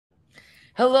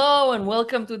Hello and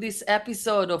welcome to this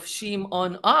episode of Shim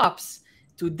on Ops.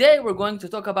 Today we're going to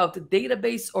talk about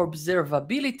database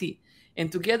observability.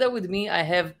 And together with me, I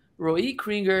have Roee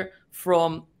Kriger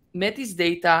from Metis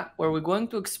Data, where we're going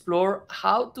to explore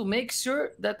how to make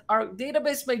sure that our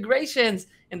database migrations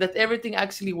and that everything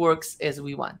actually works as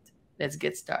we want. Let's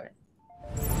get started.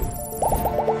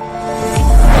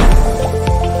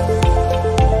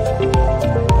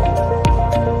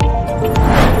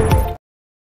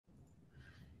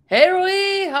 Hey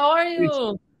Roee, how are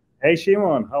you? Hey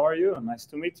Shimon, how are you? Nice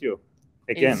to meet you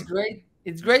It's again. great.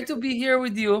 It's great to be here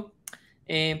with you.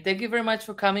 And thank you very much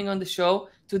for coming on the show.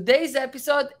 Today's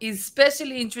episode is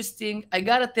especially interesting. I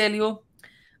gotta tell you,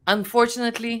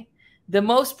 unfortunately, the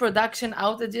most production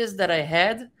outages that I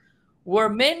had were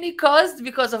mainly caused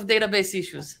because of database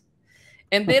issues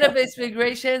and database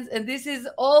migrations. And this is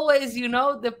always,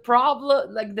 the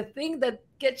problem, like the thing that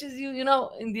catches you,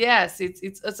 in the ass.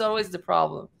 It's always the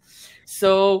problem.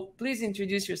 So please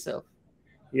introduce yourself.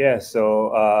 Yeah,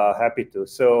 so happy to.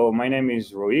 So my name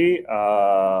is Roee.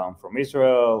 I'm from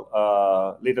Israel.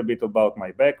 A little bit about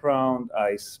my background.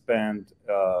 I spent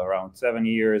around 7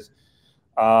 years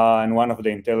in one of the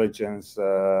intelligence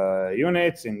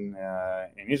units in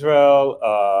Israel.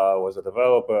 Was a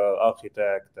developer,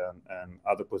 architect, and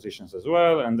other positions as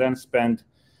well, and then spent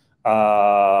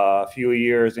a few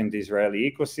years in the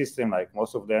Israeli ecosystem. Like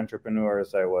most of the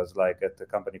entrepreneurs, I was like at a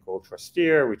company called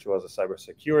Trusteer, which was a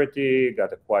cybersecurity,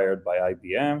 got acquired by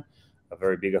IBM, a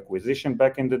very big acquisition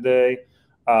back in the day.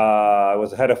 I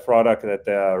was head of product at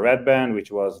Red Band,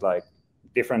 which was like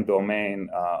different domain,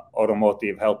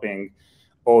 automotive, helping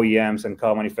OEMs and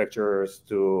car manufacturers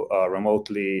to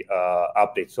remotely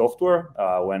update software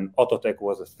when Autotech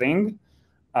was a thing.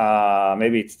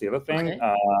 Maybe it's still a thing. Okay.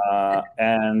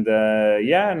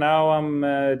 Yeah, now I'm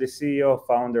the CEO,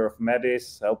 founder of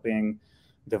Metis, helping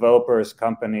developers,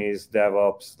 companies,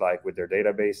 DevOps, like with their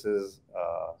databases.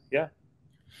 Yeah.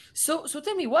 So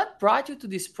tell me, what brought you to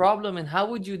this problem, and how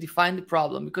would you define the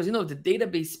problem? Because the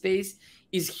database space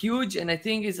is huge, and I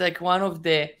think it's like one of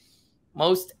the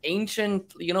most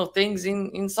ancient things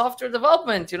in software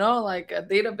development. Like a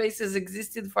database has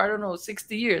existed for, I don't know,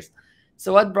 60 years.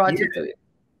 So what brought you to it?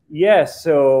 Yeah,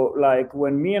 so like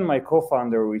when me and my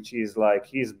co-founder, which is like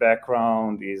his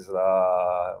background is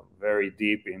very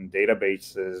deep in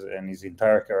databases, and his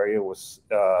entire career was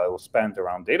spent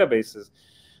around databases.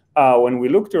 When we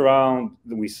looked around,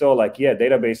 we saw like, yeah,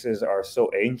 databases are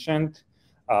so ancient,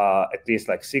 at least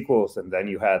like SQLs, and then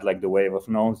you had like the wave of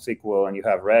NoSQL, and you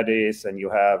have Redis, and you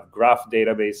have graph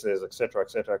databases, et cetera,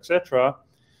 et cetera, et cetera.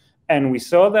 And we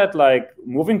saw that like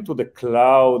moving to the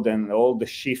cloud and all the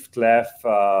shift left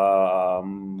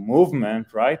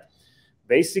movement, right,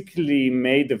 basically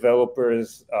made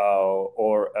developers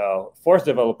or forced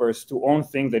developers to own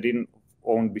things they didn't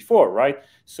own before, right?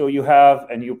 So you have,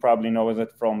 and you probably know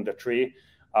it from the tree,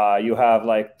 you have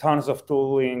like tons of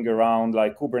tooling around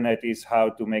like Kubernetes,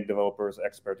 how to make developers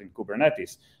expert in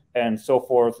Kubernetes, and so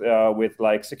forth. With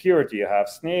like security, you have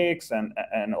sneaks and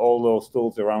all those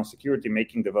tools around security,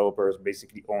 making developers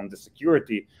basically own the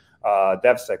security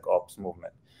DevSecOps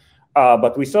movement.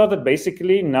 But we saw that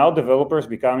basically now developers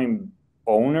becoming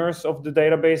owners of the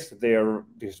database. They're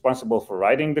responsible for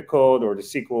writing the code or the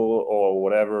SQL or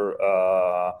whatever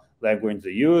language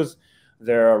they use.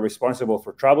 They're responsible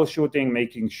for troubleshooting,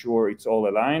 making sure it's all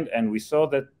aligned. And we saw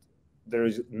that there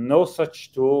is no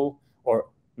such tool,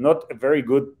 or not a very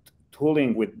good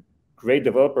tooling with great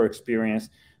developer experience,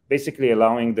 basically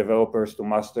allowing developers to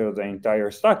master the entire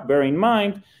stack. Bear in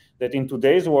mind that in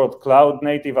today's world, cloud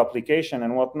native application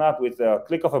and whatnot, with a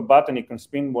click of a button, you can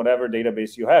spin whatever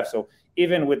database you have. So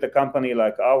even with a company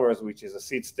like ours, which is a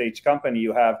seed stage company,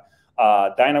 you have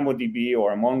DynamoDB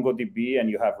or MongoDB, and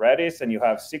you have Redis, and you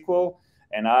have SQL.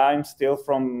 And I'm still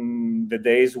from the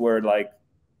days where like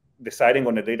deciding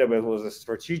on a database was a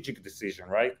strategic decision,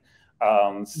 right?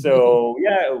 So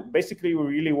yeah, basically we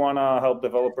really want to help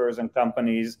developers and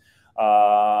companies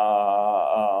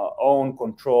own,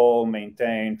 control,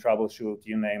 maintain, troubleshoot,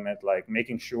 you name it, like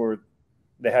making sure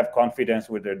they have confidence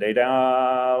with their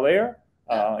data layer.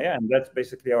 Yeah, and that's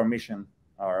basically our mission,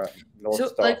 our North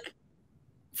Star. Like,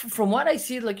 from what I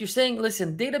see, like you're saying,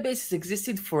 listen, databases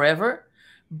existed forever,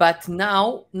 but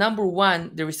now, number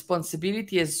one, the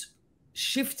responsibility has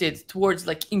shifted towards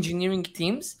like engineering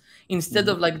teams instead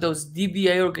of like those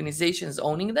DBA organizations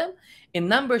owning them. And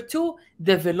number two,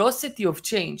 the velocity of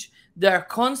change. There are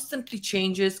constantly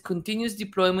changes, continuous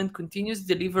deployment, continuous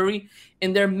delivery,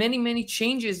 and there are many, many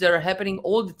changes that are happening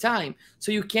all the time.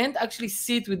 So you can't actually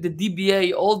sit with the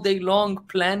DBA all day long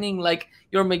planning like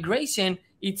your migration.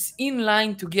 It's in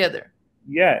line together.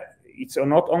 Yeah, it's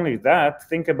not only that.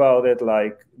 Think about it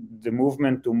like the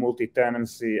movement to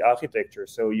multi-tenancy architecture.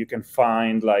 So you can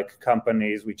find like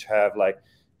companies which have like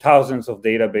thousands of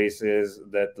databases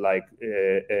that like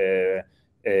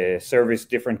service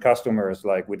different customers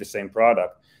like with the same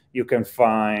product. You can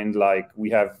find like we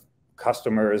have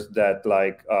customers that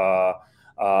like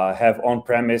have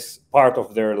on-premise, part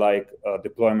of their like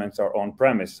deployments are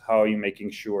on-premise. How are you making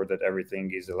sure that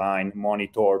everything is aligned,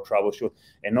 monitor, troubleshoot,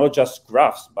 and not just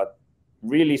graphs, but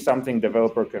really something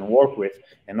developer can work with,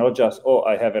 and not just, oh,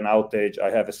 I have an outage, I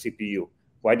have a CPU.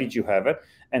 Why did you have it?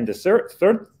 And the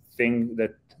third thing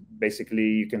that basically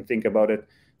you can think about it,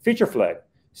 feature flag.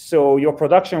 So your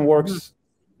production works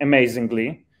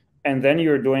amazingly, and then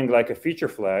you're doing like a feature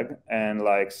flag, and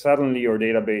like suddenly your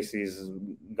database is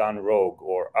gone rogue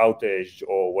or outage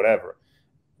or whatever.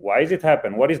 Why does it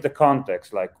happen? What is the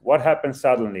context? Like what happened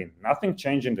suddenly? Nothing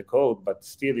changed in the code, but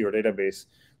still your database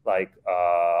like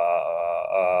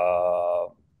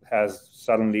has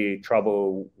suddenly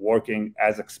trouble working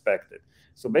as expected.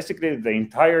 So basically the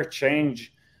entire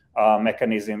change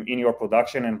mechanism in your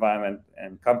production environment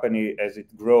and company as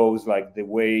it grows, like the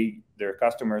way their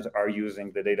customers are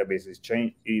using the database is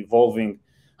evolving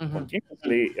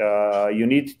continuously. You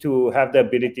need to have the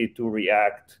ability to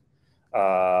react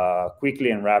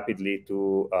quickly and rapidly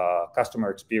to customer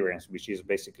experience, which is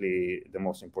basically the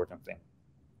most important thing.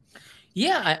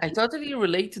 Yeah, I totally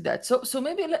relate to that. So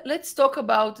maybe let's talk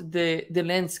about the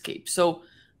landscape. So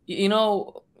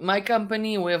my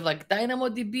company, we have like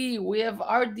DynamoDB, we have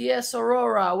RDS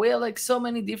Aurora, we have like so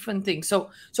many different things. So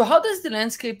how does the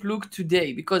landscape look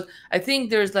today? Because I think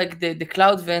there's like the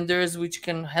cloud vendors which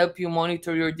can help you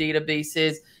monitor your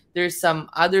databases. There's some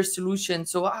other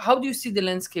solutions. So how do you see the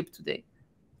landscape today?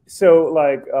 So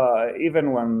like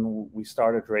even when we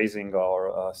started raising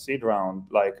our seed round,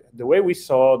 like the way we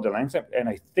saw the landscape, and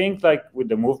I think like with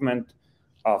the movement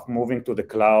of moving to the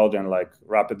cloud and like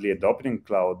rapidly adopting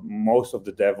cloud, most of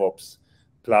the DevOps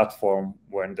platform,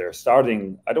 when they're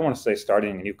starting, I don't want to say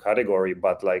starting a new category,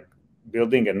 but like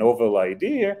building a novel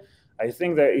idea, I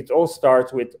think that it all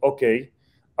starts with, okay,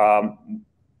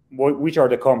 which are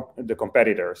the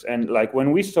competitors. And like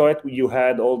when we saw it, you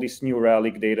had all these New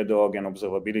Relic, Datadog, and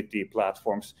observability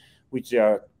platforms, which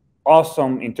are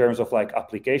awesome in terms of like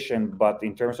application, but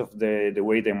in terms of the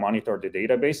way they monitor the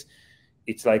database,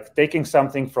 it's like taking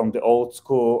something from the old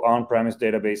school on-premise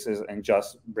databases and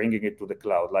just bringing it to the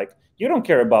cloud. Like you don't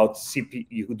care about CPU,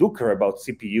 you do care about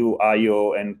CPU,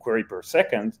 IO, and query per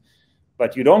second,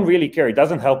 but you don't really care. It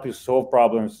doesn't help you solve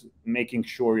problems, making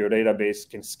sure your database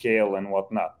can scale and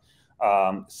whatnot.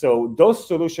 So those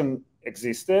solutions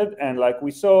existed, and like we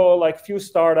saw like few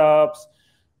startups,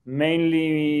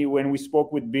 mainly when we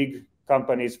spoke with big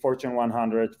companies, Fortune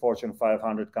 100, Fortune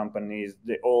 500 companies,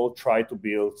 they all try to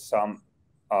build some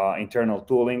internal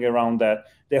tooling around that.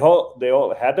 They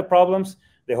all had the problems.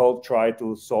 They all tried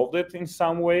to solve it in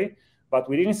some way, but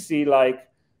we didn't see like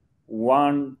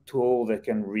one tool that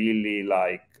can really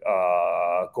like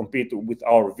compete with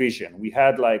our vision. We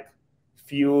had like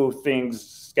few things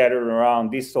scattered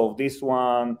around. This solve this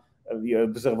one, the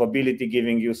observability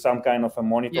giving you some kind of a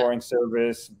monitoring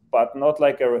service, but not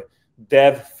like a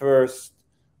dev first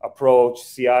approach,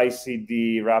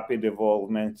 CI/CD, rapid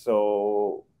development.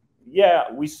 So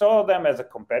yeah, we saw them as a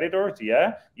competitor.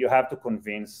 Yeah, you have to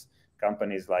convince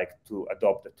companies like to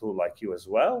adopt a tool like you as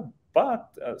well,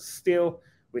 but still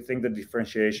we think the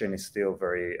differentiation is still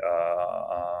very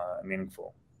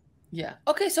meaningful. Yeah.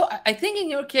 Okay. So I think in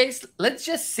your case, let's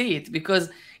just see it, because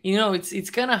it's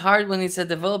kind of hard when it's a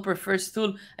developer first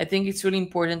tool. I think it's really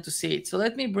important to see it. So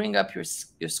let me bring up your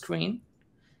screen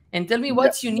and tell me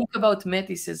what's unique about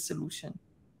Metis' solution.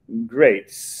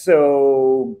 Great.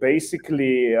 So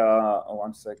basically,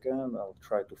 one second, I'll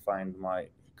try to find my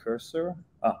cursor.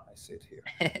 I see it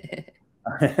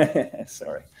here.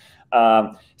 Sorry.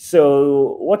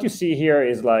 So what you see here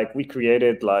is like we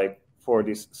created like for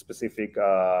this specific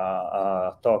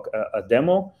talk a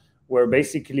demo where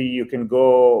basically you can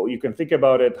think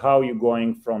about it how you're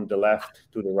going from the left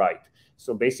to the right.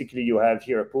 So basically you have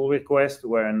here a pull request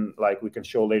when like we can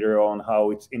show later on how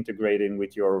it's integrating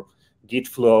with your Git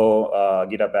flow,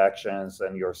 GitHub Actions,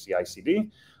 and your CI/CD.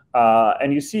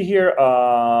 And you see here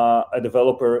a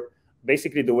developer.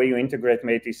 Basically, the way you integrate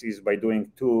Metis is by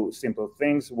doing two simple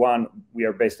things. One, we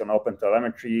are based on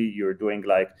OpenTelemetry. You're doing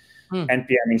like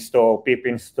npm install, pip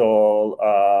install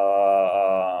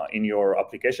in your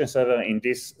application server. In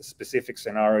this specific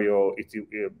scenario,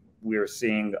 we're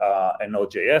seeing a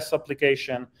Node.js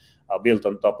application built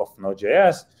on top of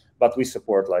Node.js, but we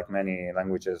support like many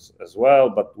languages as well.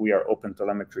 But we are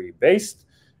OpenTelemetry based.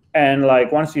 And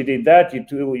like once you did that,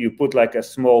 you put like a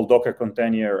small Docker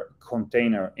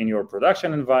container in your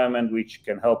production environment, which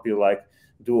can help you like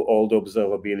do all the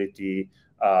observability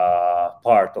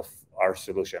part of our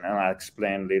solution. And I'll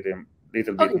explain little bit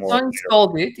Okay, more so later.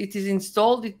 installed it. It is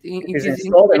installed. It is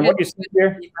installed, and what you see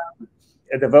here,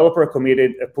 a developer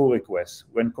committed a pull request.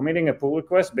 When committing a pull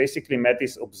request, basically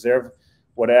Metis observe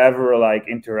whatever like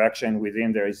interaction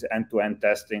within there is end-to-end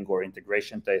testing or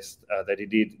integration test that he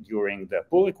did during the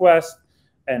pull request,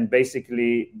 and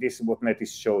basically this is what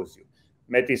Metis shows you.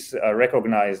 Metis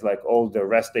recognize like all the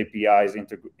REST APIs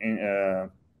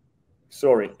interacted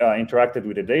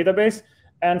with the database,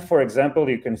 and for example,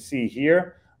 you can see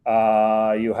here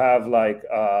you have like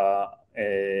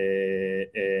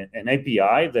an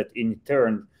API that in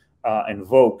turn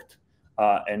invoked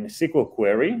a SQL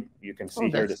query. You can see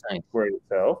here the SQL query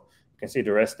itself. You can see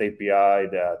the REST API,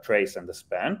 the trace, and the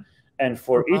span. And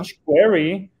for each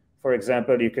query, for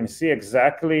example, you can see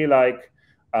exactly like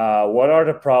what are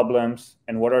the problems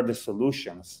and what are the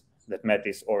solutions that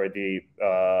Metis already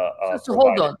so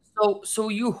hold on. So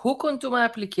you hook onto my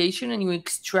application and you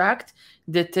extract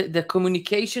the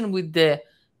communication with the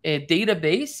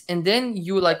database, and then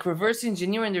you like reverse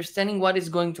engineer understanding what is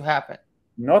going to happen.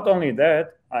 Not only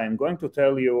that, I'm going to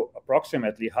tell you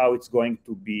approximately how it's going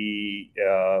to be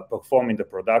performed in the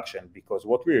production, because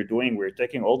what we're doing, we're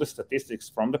taking all the statistics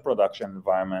from the production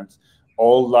environments,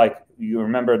 all like, you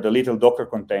remember the little Docker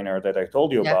container that I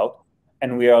told you about,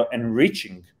 and we are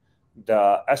enriching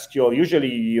the SQL.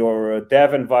 Usually your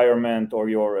dev environment or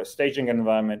your staging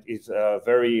environment is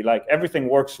very like everything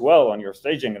works well on your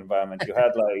staging environment. You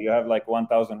have like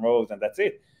 1,000 rows and that's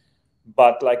it.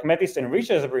 But like Metis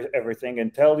enriches everything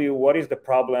and tell you what is the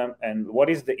problem and what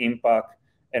is the impact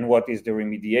and what is the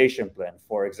remediation plan.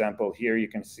 For example, here you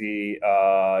can see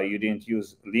you didn't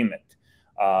use limit.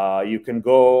 You can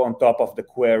go on top of the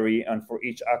query, and for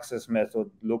each access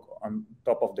method, look on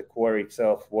top of the query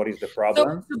itself, what is the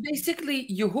problem. So basically,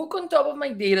 you hook on top of my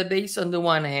database on the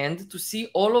one hand to see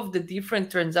all of the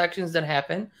different transactions that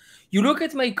happen. You look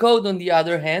at my code on the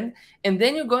other hand, and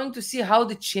then you're going to see how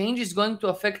the change is going to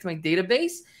affect my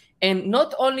database. And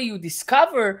not only you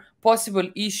discover possible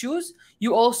issues,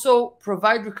 you also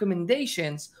provide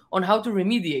recommendations on how to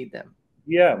remediate them.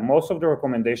 Yeah, most of the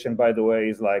recommendation, by the way,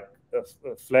 is like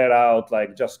flat out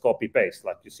like just copy paste.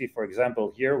 Like you see, for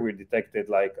example, here we detected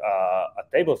like a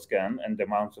table scan, and the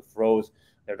amounts of rows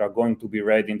that are going to be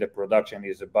read in the production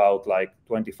is about like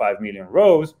 25 million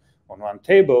rows on one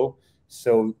table.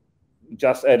 So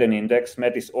just add an index.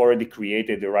 Metis already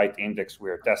created the right index. We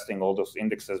are testing all those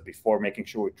indexes before, making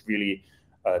sure it really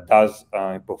does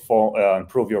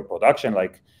improve your production.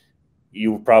 Like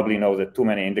you probably know that too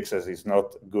many indexes is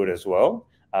not good as well.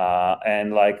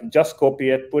 And like just copy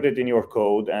it, put it in your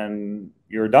code, and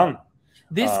you're done.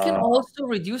 This can also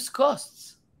reduce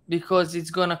costs because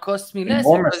it's going to cost me less,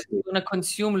 because it's going to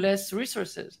consume less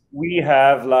resources. We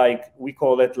have like, we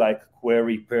call it like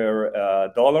query per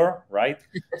dollar, right?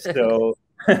 So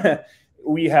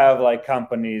we have like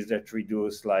companies that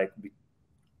reduce like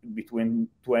between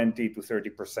 20 to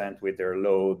 30% with their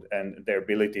load and their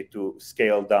ability to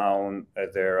scale down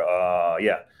their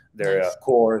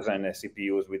cores and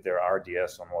CPUs with their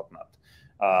RDS and whatnot.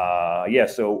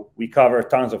 So we cover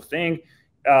tons of things.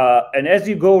 And as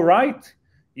you go right,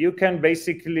 you can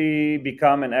basically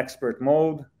become an expert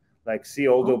mode, like see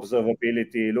all the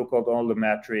observability, look at all the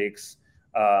metrics,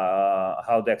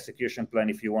 how the execution plan,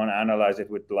 if you want to analyze it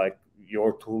with like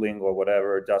your tooling or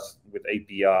whatever, just with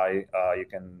API, you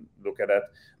can look at it.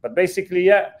 But basically,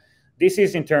 this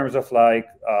is in terms of like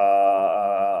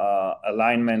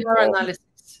alignment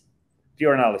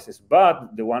pure analysis.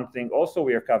 But the one thing also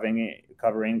we are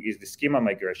covering is the schema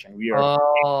migration. We are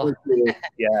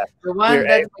the one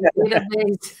that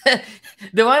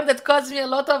the one that caused me a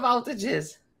lot of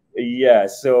outages. Yeah,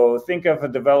 so think of a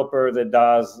developer that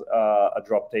does a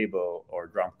drop table or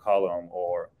drop column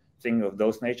or thing of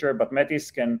those nature. But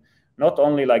Metis can not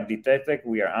only like detect it,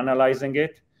 we are analyzing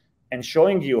it and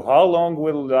showing you how long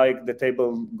will like the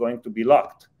table going to be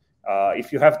locked.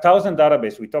 If you have 1,000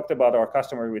 databases, we talked about our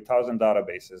customer with 1,000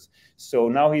 databases. So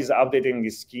now he's updating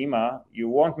his schema. You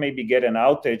won't maybe get an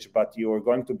outage, but you are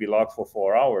going to be locked for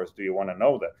 4 hours. Do you want to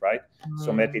know that, right?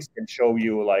 So Metis can show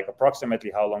you like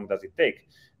approximately how long does it take.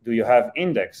 Do you have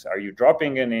index? Are you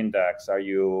dropping an index? Are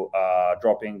you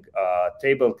dropping a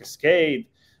table cascade?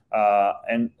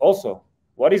 And also,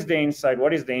 what is the insight?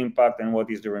 What is the impact? And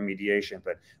what is the remediation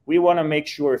plan? We want to make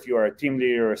sure if you are a team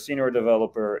leader, a senior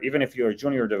developer, even if you're a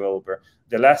junior developer,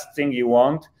 the last thing you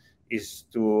want is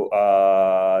to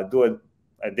do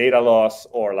a data loss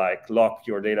or like lock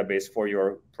your database for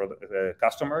your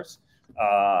customers.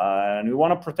 And we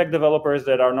want to protect developers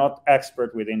that are not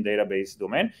expert within database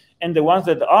domain, and the ones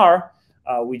that are,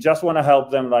 we just want to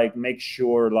help them like make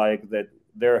sure like that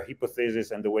their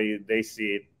hypothesis and the way they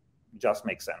see it just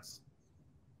makes sense.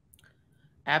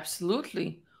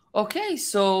 Absolutely. Okay,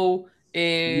 so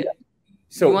Yeah. you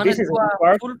So want to this is do one a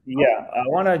part. full? Yeah, I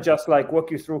want to just like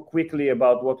walk you through quickly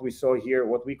about what we saw here.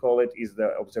 What we call it is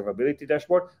the observability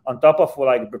dashboard. On top of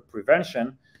like the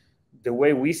prevention, the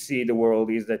way we see the world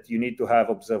is that you need to have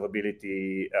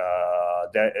observability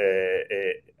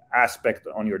aspect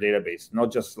on your database,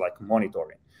 not just like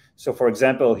monitoring. So for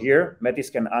example, here, Metis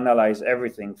can analyze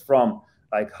everything from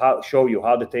like show you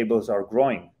how the tables are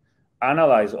growing,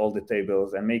 analyze all the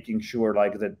tables and making sure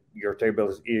like that your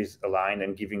tables is aligned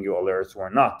and giving you alerts or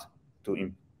not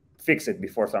to fix it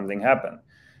before something happened.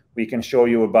 We can show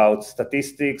you about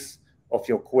statistics of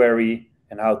your query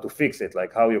and how to fix it,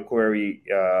 like how your query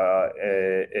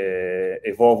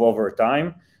evolve over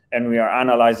time. And we are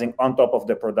analyzing on top of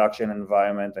the production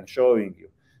environment and showing you.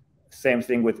 Same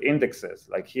thing with indexes.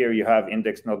 Like here you have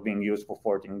index not being used for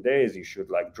 14 days. You should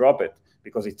like drop it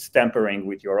because it's tampering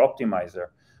with your optimizer.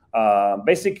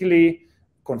 Basically,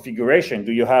 configuration.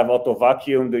 Do you have auto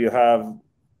vacuum? Do you have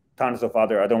tons of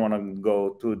other? I don't want to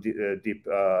go too deep.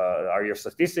 Are your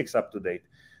statistics up to date?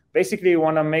 Basically, you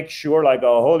want to make sure, like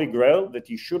a holy grail, that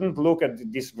you shouldn't look at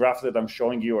this graph that I'm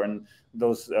showing you and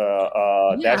those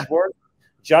dashboards.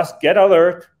 Just get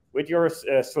alert with your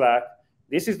Slack.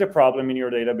 This is the problem in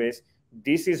your database.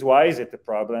 This is why is it the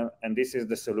problem, and this is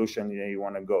the solution you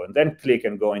want to go, and then click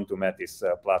and go into Metis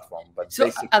platform. But So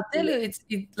I'll tell you, it's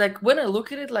like when I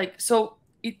look at it, like so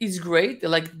it is great,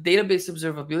 like database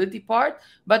observability part,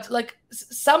 but like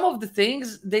some of the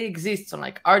things they exist on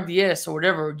like RDS or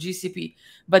whatever, or GCP.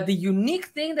 But the unique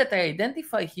thing that I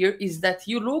identify here is that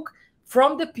you look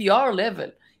from the PR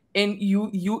level and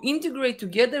you integrate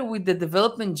together with the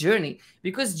development journey,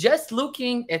 because just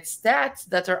looking at stats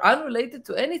that are unrelated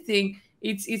to anything,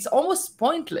 it's almost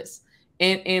pointless.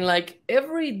 And like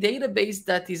every database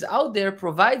that is out there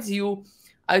provides you,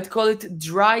 I'd call it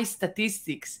dry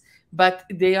statistics, but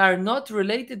they are not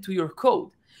related to your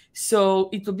code. So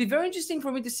it will be very interesting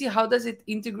for me to see how does it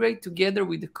integrate together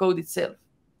with the code itself.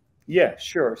 Yeah,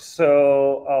 sure.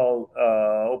 So I'll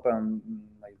open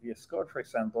my VS Code, for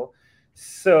example.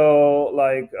 So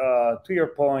like to your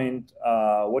point,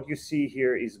 what you see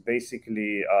here is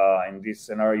basically in this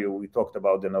scenario, we talked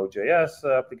about the Node.js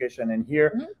application, and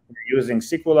here we're using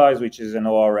SQLize, which is an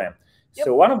ORM. Yep.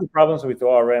 So one of the problems with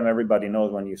ORM, everybody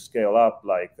knows when you scale up,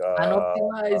 like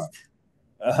unoptimized.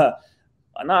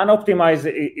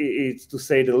 Unoptimized, it's to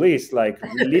say the least. Like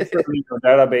literally your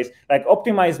database, like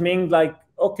optimized means like,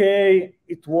 okay,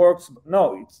 it works.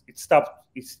 No, it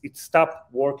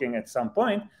stopped working at some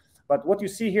point. But what you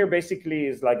see here basically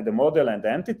is like the model and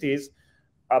the entities,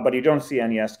 but you don't see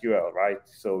any SQL, right?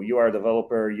 So you are a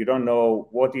developer, you don't know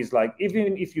what is like,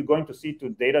 even if you're going to see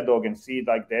to Datadog and see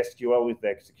like the SQL with the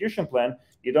execution plan,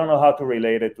 you don't know how to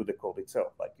relate it to the code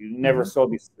itself. Like you never saw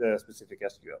this specific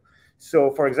SQL.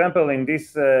 So for example, in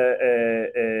this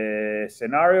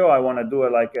scenario, I want to do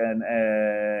like an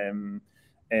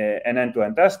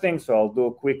end-to-end testing. So I'll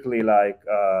do quickly like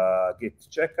git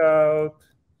checkout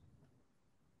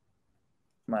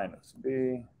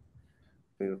 -b.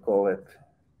 We'll call it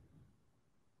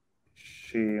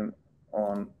shim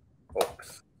on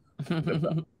ops.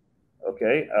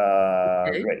 Okay,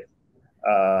 great.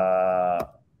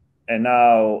 And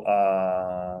now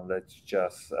let's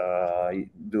just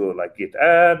do like git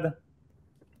add.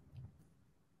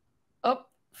 Oh,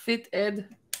 fit add.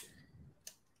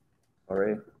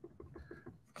 Sorry.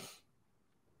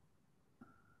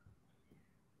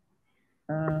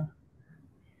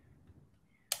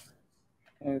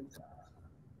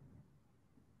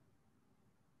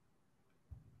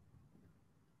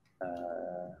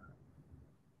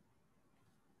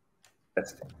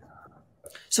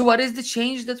 So what is the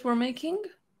change that we're making?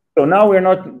 So now we're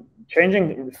not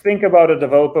changing. Think about a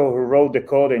developer who wrote the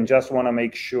code and just want to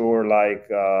make sure, like,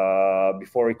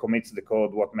 before he commits the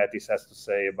code, what Metis has to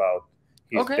say about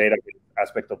his database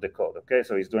aspect of the code. Okay,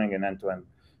 so he's doing an end-to-end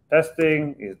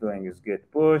testing. He's doing his git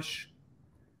push.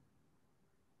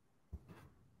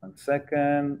 1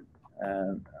 second.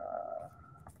 And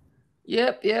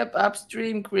yep,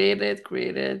 upstream created,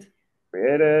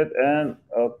 and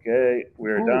okay,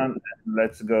 we're done. And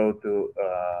let's go to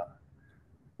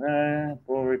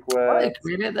pull request. Oh, I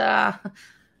created a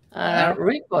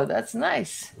repo. That's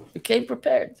nice. You came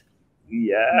prepared.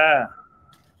 Yeah.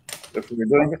 If we're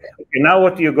doing it. Okay, now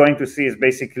what you're going to see is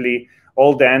basically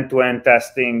all the end-to-end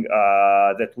testing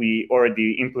that we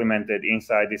already implemented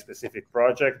inside this specific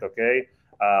project. Okay.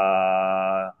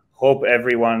 hope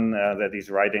everyone that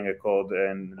is writing a code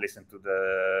and listen to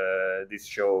this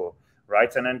show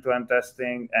writes an end-to-end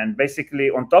testing. And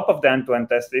basically, on top of the end-to-end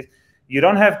testing, you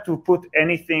don't have to put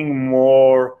anything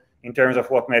more in terms of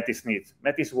what Metis needs.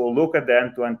 Metis will look at the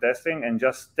end-to-end testing and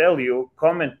just tell you,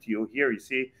 comment you. Here you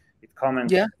see it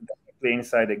comments directly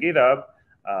inside the GitHub.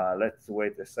 Let's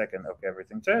wait a second. Okay,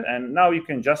 everything's set. And now you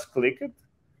can just click it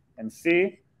and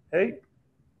see, hey,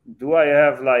 do I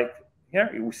have like, here,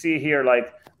 you see here,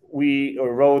 like we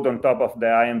wrote on top of the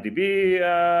IMDb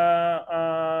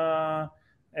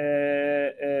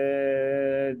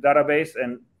database,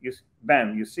 and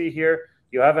bam, you see here,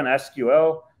 you have an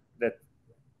SQL that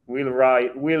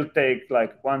will take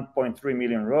like 1.3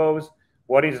 million rows.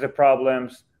 What is the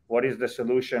problems? What is the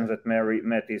solutions that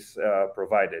Metis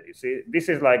provided? You see, this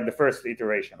is like the first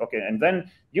iteration. Okay, and then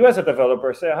you as a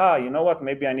developer say, you know what?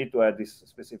 Maybe I need to add this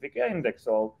specific index.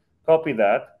 So copy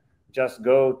that. Just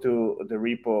go to the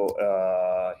repo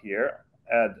here,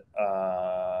 add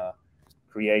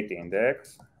create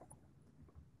index.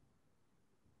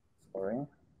 Sorry.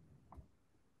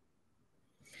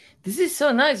 This is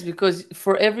so nice because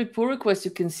for every pull request,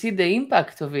 you can see the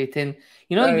impact of it. And,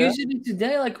 usually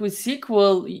today, like with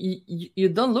SQL, you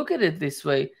don't look at it this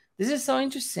way. This is so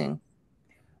interesting.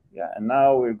 Yeah, and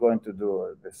now we're going to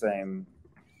do the same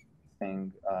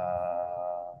thing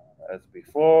as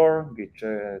before. Git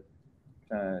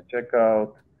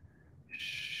checkout,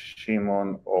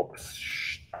 Shimon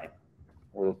Opstein.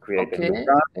 We'll create a new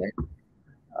branch.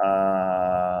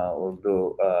 We'll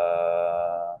do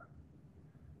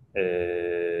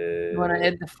you want to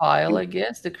add the file, I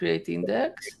guess, the create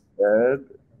index?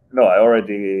 No, I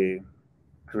already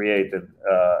created,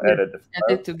 added the file.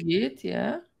 Add it to Git,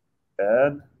 yeah.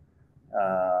 Add,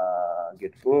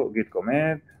 git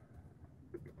commit.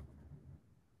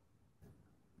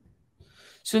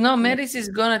 So now Metis is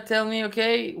going to tell me,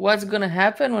 okay, what's going to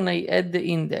happen when I add the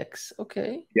index.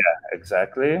 Okay. Yeah,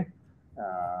 exactly.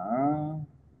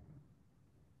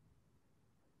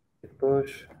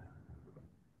 Push.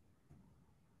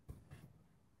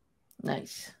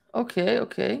 Nice. Okay.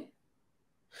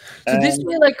 So this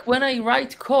way, like when I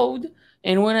write code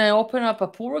and when I open up a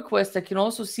pull request, I can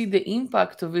also see the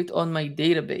impact of it on my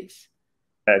database.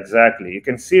 Exactly. You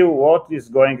can see what is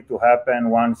going to happen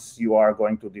once you are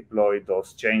going to deploy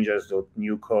those changes, those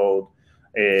new code.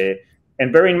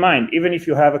 And bear in mind, even if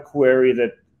you have a query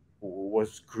that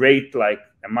was great like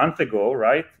a month ago,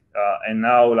 right? And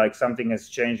now like something has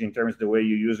changed in terms of the way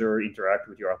your user interact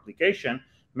with your application,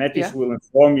 Metis will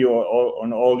inform you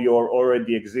on all your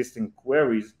already existing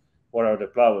queries. What are the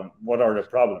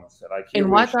problems? Like,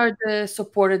 and what are the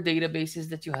supported databases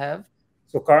that you have?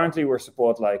 So currently we're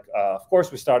support like, of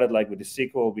course we started like with the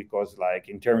SQL because like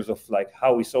in terms of like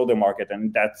how we saw the market,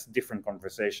 and that's different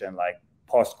conversation, like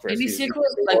Postgres. Any SQL,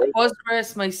 like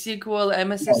Postgres, MySQL,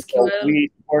 MS SQL? So we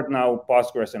support now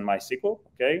Postgres and MySQL,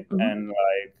 okay? And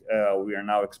like we are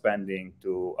now expanding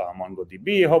to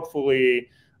MongoDB, hopefully.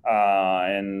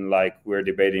 And like we're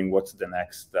debating what's the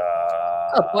next.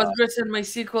 Postgres and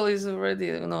MySQL is already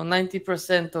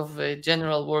 90% of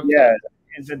general workload. Yeah,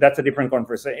 that's a different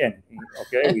conversation.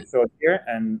 Okay, we saw it here,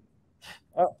 and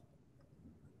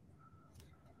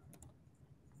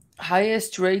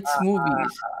highest rates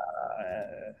movies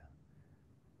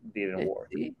didn't work.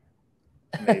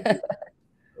 Maybe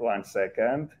 1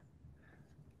 second.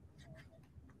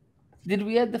 Did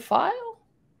we add the file?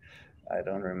 I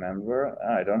don't remember.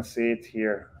 I don't see it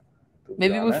here.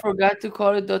 Maybe we forgot to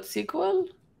call it .sql?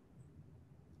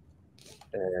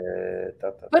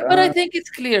 But I think it's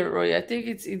clear, Roy. I think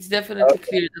it's definitely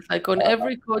clear that like on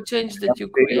every code change that you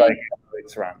create, like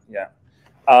it's run. Yeah,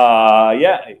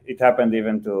 it happened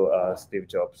even to Steve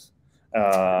Jobs.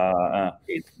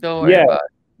 Don't worry about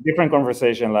it. Different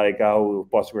conversation, like how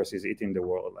Postgres is eating the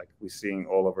world. Like we're seeing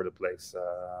all over the place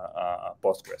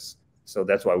Postgres. So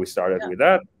that's why we started with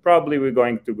that. Probably we're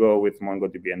going to go with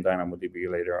MongoDB and DynamoDB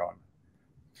later on.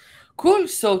 Cool.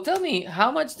 So tell me,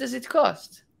 how much does it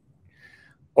cost?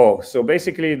 So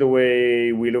basically the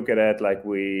way we look at it, like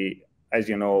as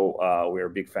you know, we're a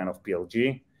big fan of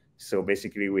PLG. So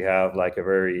basically we have like a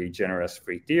very generous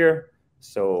free tier.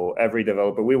 So every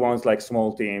developer, we want like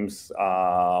small teams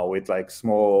with like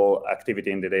small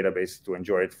activity in the database to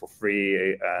enjoy it for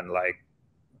free and like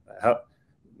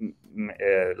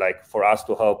for us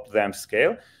to help them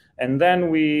scale. And then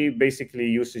we basically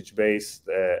usage-based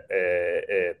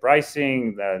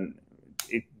pricing. Then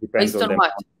it depends on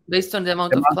based on the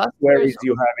amount of queries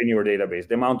you have in your database,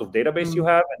 the amount of database you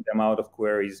have, and the amount of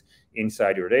queries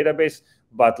inside your database.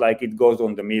 But like it goes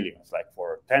on the millions, like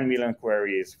for 10 million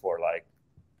queries, for like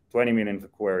 20 million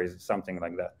queries, something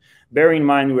like that. Bear in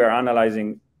mind, we are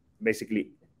analyzing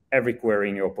basically every query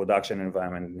in your production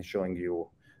environment and showing you,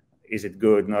 is it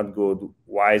good, not good,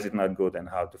 why is it not good, and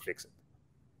how to fix it.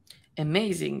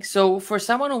 Amazing. So for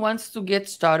someone who wants to get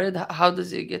started, how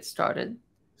does it get started?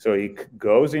 So he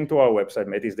goes into our website,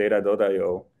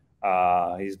 metisdata.io.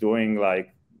 He's doing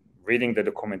like reading the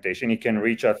documentation. He can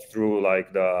reach us through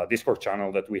like the Discord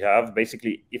channel that we have.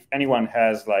 Basically, if anyone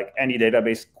has like any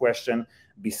database question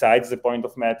besides the point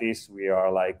of Metis, we are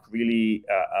like really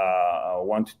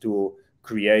want to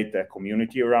create a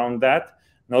community around that.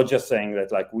 Not just saying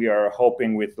that like we are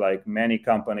helping with like many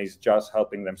companies, just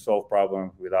helping them solve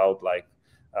problems without like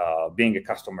being a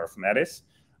customer of Metis.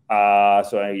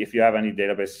 So if you have any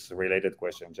database related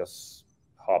question, just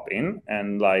hop in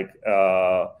and like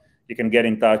you can get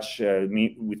in touch with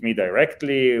me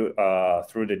directly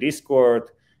through the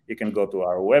Discord. You can go to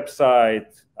our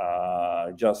website,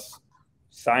 just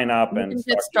sign up and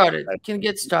get started. You can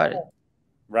get started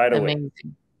right away.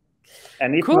 Amazing.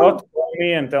 And if not, call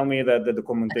me and tell me that the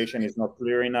documentation is not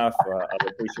clear enough. I'll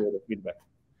appreciate the feedback.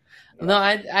 No,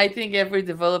 I think every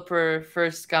developer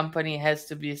first company has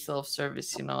to be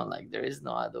self-service, you know, like there is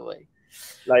no other way.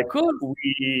 Like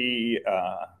we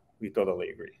totally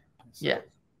agree. So, yeah.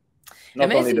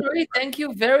 Amazing, Roee. Thank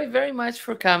you very, very much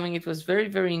for coming. It was very,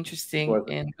 very interesting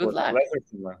and good luck.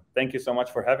 Pleasure. Thank you so much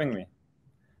for having me.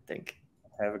 Thank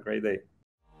you. Have a great day.